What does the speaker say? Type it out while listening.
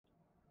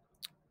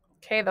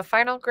Okay, the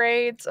final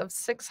grades of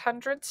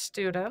 600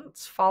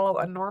 students follow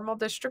a normal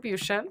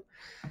distribution.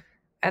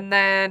 And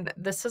then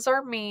this is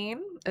our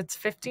mean. It's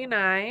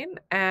 59,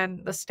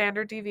 and the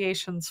standard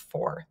deviation's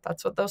 4.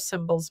 That's what those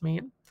symbols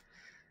mean.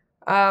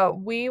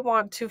 We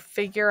want to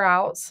figure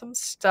out some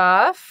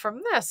stuff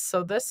from this.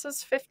 So this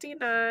is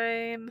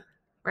 59,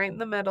 right in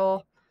the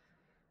middle.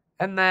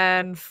 And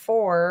then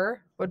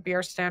 4 would be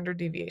our standard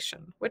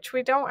deviation, which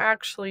we don't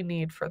actually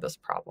need for this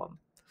problem.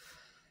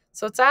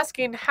 So it's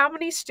asking how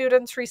many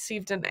students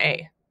received an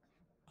A.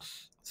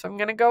 So I'm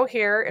going to go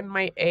here in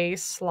my A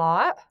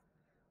slot.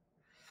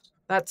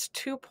 That's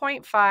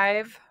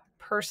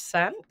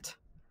 2.5%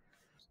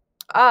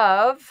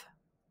 of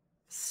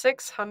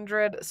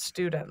 600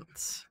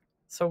 students.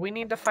 So we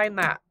need to find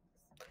that.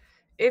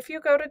 If you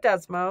go to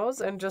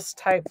Desmos and just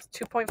type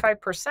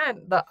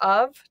 2.5%, the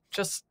of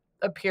just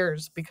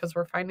appears because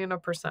we're finding a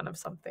percent of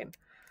something.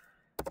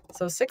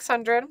 So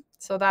 600,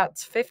 so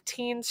that's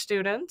 15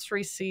 students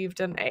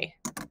received an A.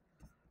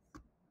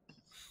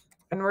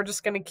 And we're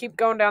just going to keep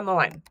going down the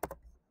line.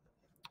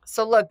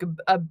 So look,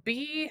 a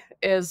B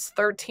is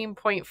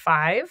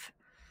 13.5.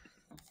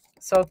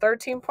 So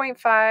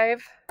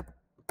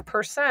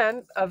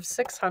 13.5% of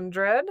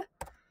 600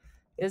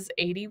 is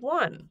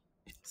 81.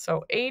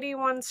 So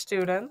 81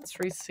 students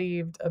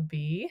received a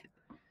B.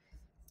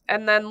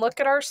 And then look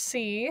at our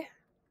C.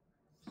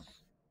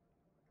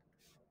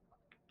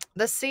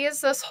 The C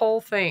is this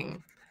whole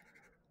thing.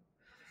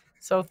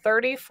 So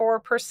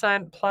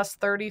 34% plus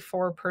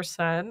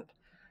 34%.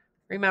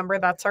 Remember,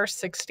 that's our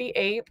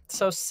 68.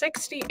 So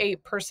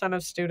 68%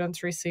 of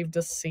students received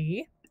a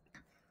C.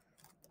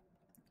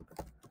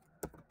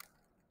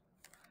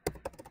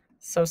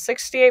 So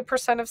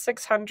 68% of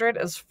 600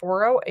 is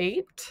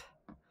 408.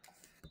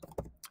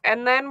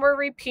 And then we're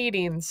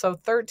repeating. So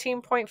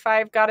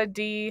 13.5 got a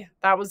D.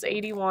 That was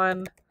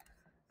 81.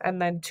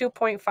 And then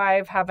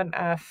 2.5 have an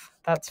F.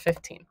 That's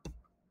 15.